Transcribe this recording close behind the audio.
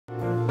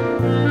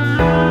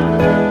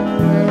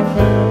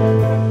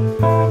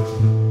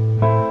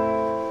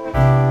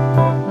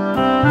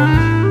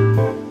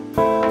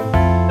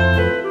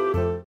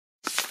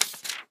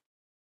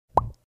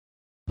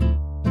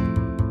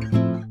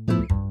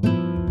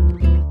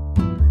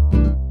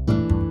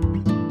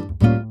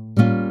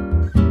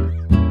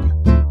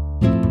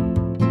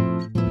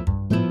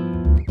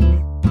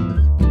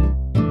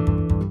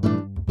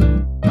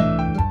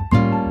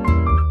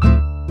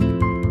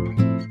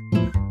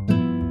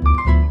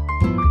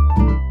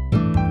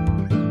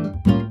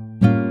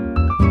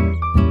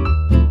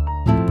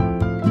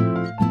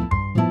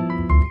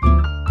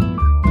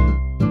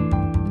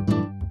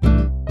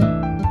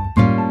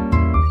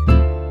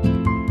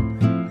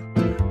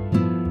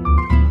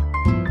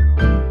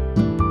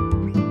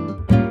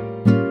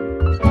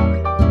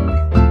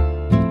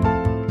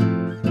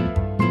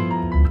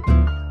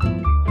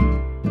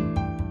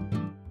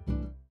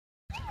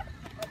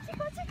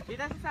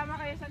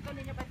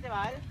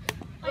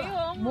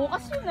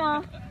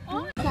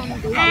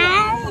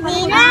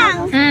Hindi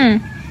lang.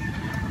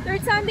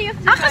 Third Sunday of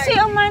Kasi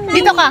ang Monday.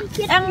 Dito ka.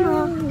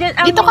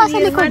 Dito ka sa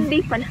likod.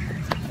 Monday pala.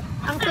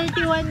 Ang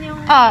 31 yung...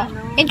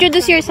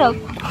 Introduce yourself.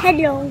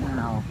 Hello.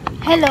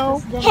 Hello.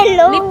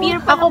 Hello. Leap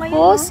year pa Ako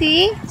po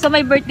si... So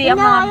may birthday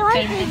ang mga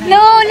friend. No,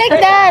 like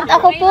that.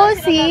 Ako po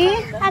si...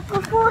 Ako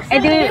po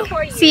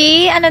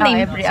Si... Ano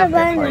name? Every after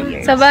 4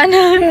 years.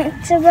 Sabana.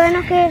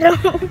 Sabana Kero.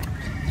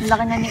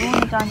 Laki na ni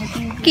Uni, tsaka ni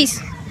Tito. Kiss.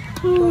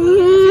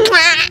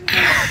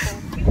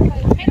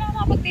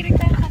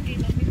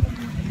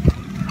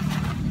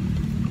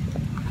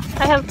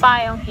 I have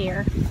payong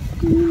here.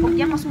 Huwag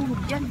yan masunog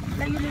dyan.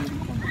 Layo-layo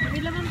ko.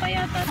 May laman pa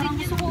yata.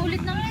 Gusto ko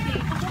ulit ng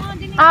cake. Ako nga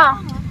din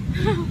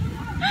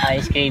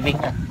Ice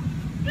craving na.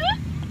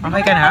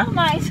 Okay ka na ha?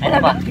 Ano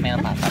ba?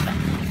 Meron pa.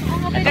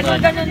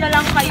 Ganun na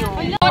lang kayo.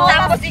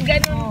 Tapos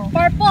i-ganun.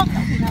 Porpok.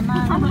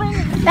 Ano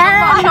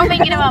ba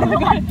yung ginawa mo?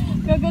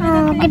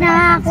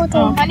 Ginawa ko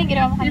to. Kaling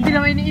ginawa mo? Hindi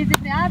naman iniisip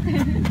ni ate.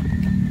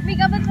 May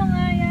kabat mo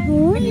nga yan.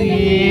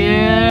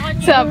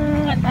 What's up?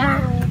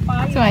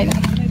 Smile.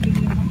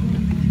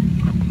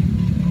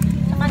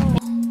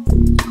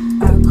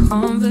 Our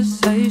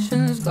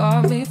conversations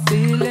got me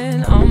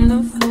feeling I'm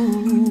the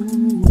fool.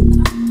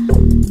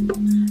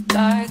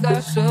 Like I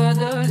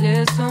should've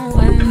listened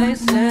when they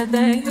said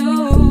that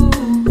you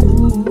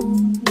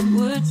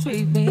would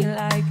treat me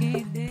like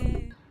he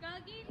did.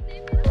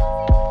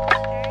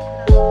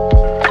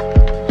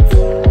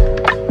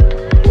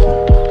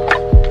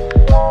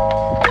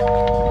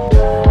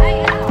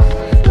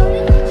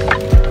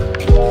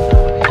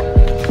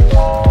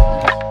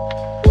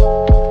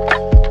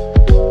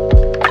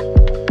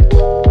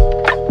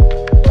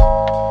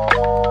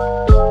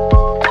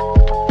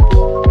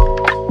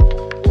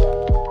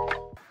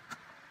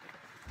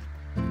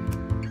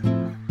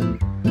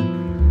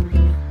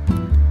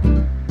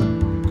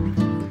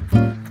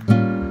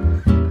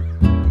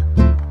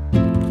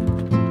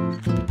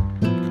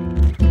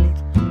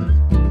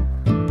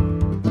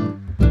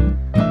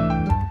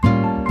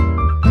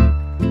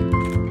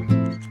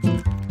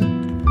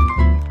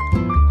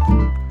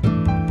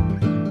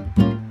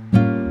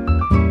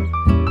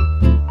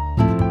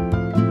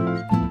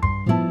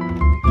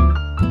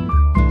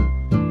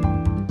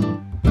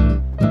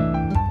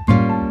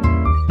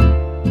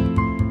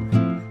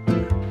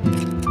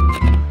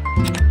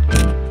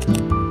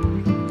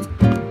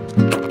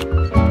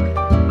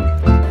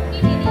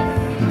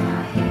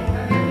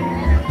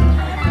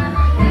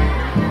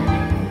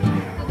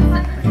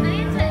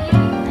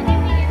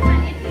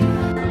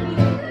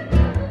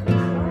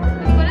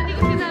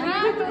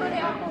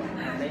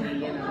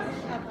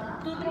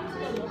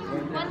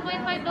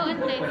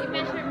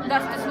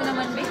 Gastos mo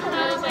naman, babe.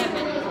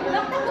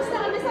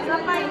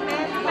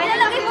 Kaya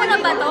lagi mo na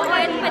ba to?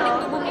 Kaya pwede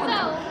tubong mo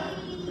na.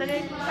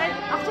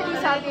 Actually,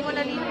 sabi mo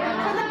na din yan.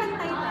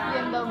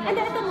 Yan daw mo.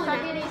 Ito muna.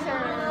 Sabi ni sir.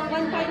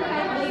 1.5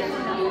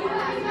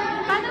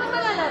 paano mo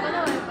malalaman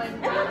na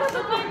 1.5? Ito,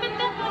 1.5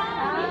 ka.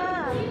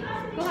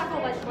 Kuha ko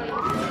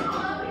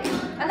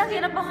 1.5. Alam,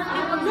 hirap ako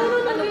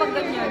ano pag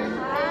ganyan.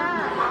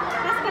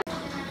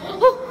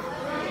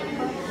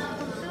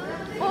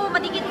 Oh,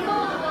 matigit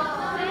mo.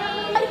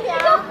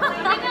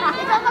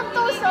 Ikaw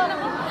magtusok.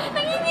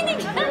 Nanginginig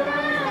ka na.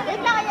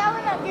 Ito, kaya mo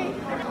na.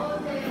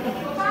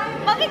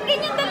 Bakit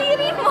ganyan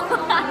daliri mo?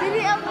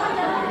 Dilihan mo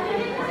na.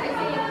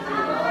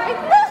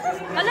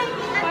 Alam,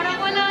 parang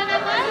wala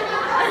naman.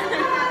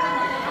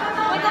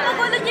 Huwag ka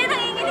magulo dyan,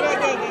 nanginginig ka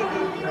na.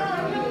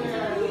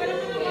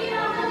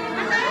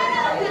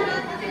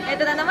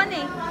 Ito na naman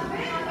eh.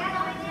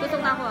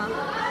 Tusok na ako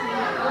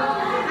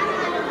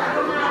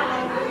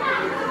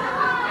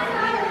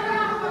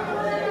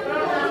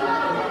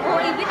Oh,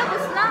 Ibi,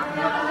 tapos na.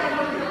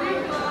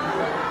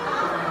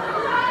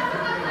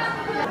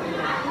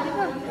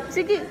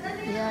 Sige.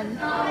 Yan.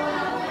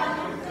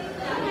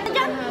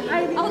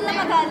 Ako na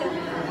magalo.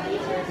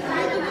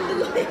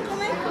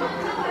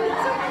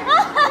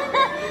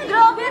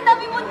 Grabe, ang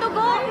dami mong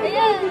dugo.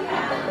 Ayan.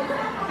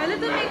 Hala,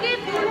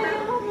 tumigit.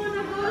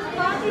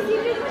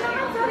 Isipin mo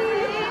naman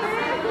sarili.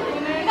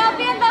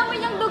 Grabe, ang dami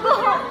niyang dugo.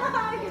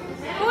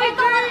 Uy,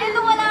 ito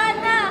wala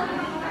na.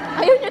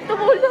 Ayaw niya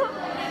tumulong.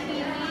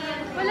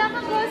 Wala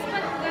kang ghost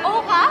man.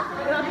 Oo ka?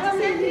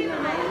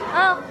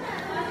 Ah.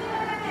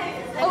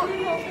 Oh.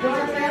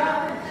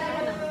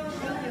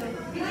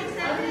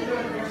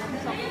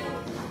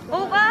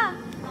 Oo ka?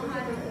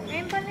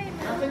 Ngayon pala yun.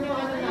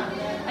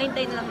 Ay,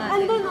 hintayin lang natin.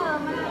 Ando na.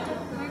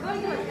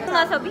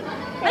 Nasabi?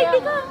 Ay, di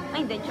ka. Ay,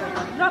 hindi, sure.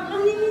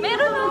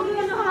 Meron o.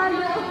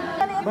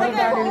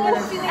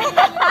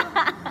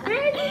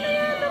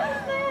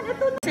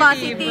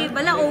 Positive.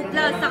 Wala, O+.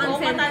 Sa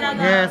cancel.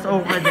 Yes,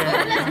 O pa din.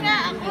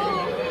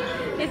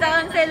 Isa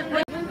cancel po.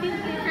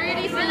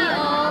 Courtesy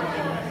of...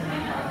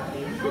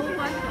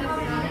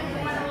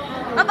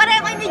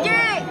 Papareho kayo ni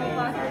Jer!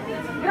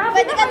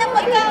 Pwede ka na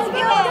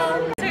mag-county ka.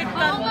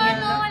 Oo nga,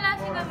 no. Wala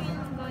si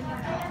Camille.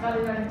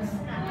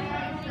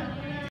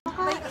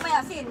 May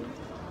asin.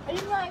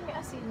 Ayun nga, may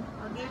asin.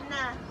 O, game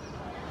na.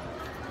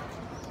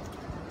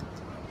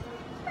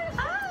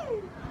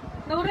 Ay!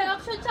 No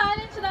reaction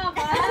challenge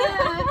dapat.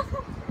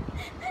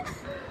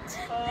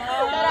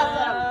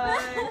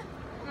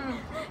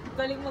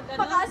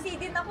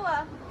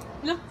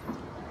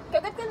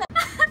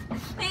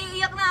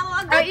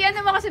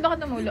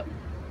 ulo.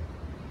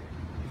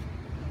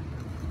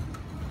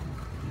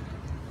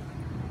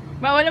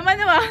 Bawal naman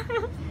naman.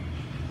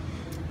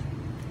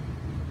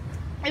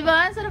 Diba?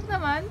 Ang sarap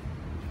naman.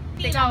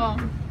 Ikaw.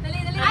 Dali,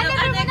 dali. Ano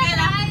na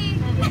try?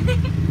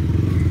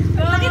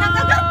 Laki ng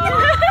kagat niya.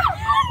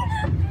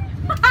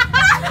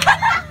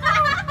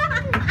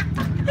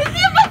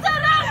 Hindi ba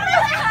sarap?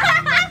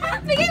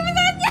 Bigay mo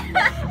sa kanya.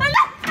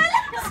 Hala,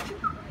 hala.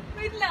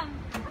 Wait lang.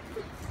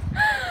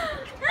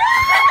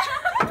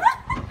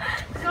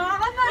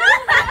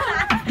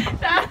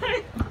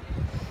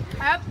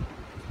 Hap.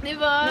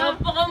 Diba?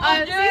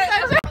 Napaka-magic.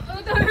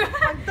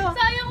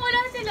 Sayang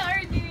wala sila,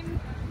 Ardin.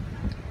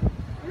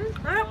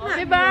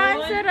 Diba?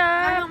 Ang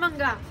sarap.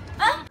 Mangga.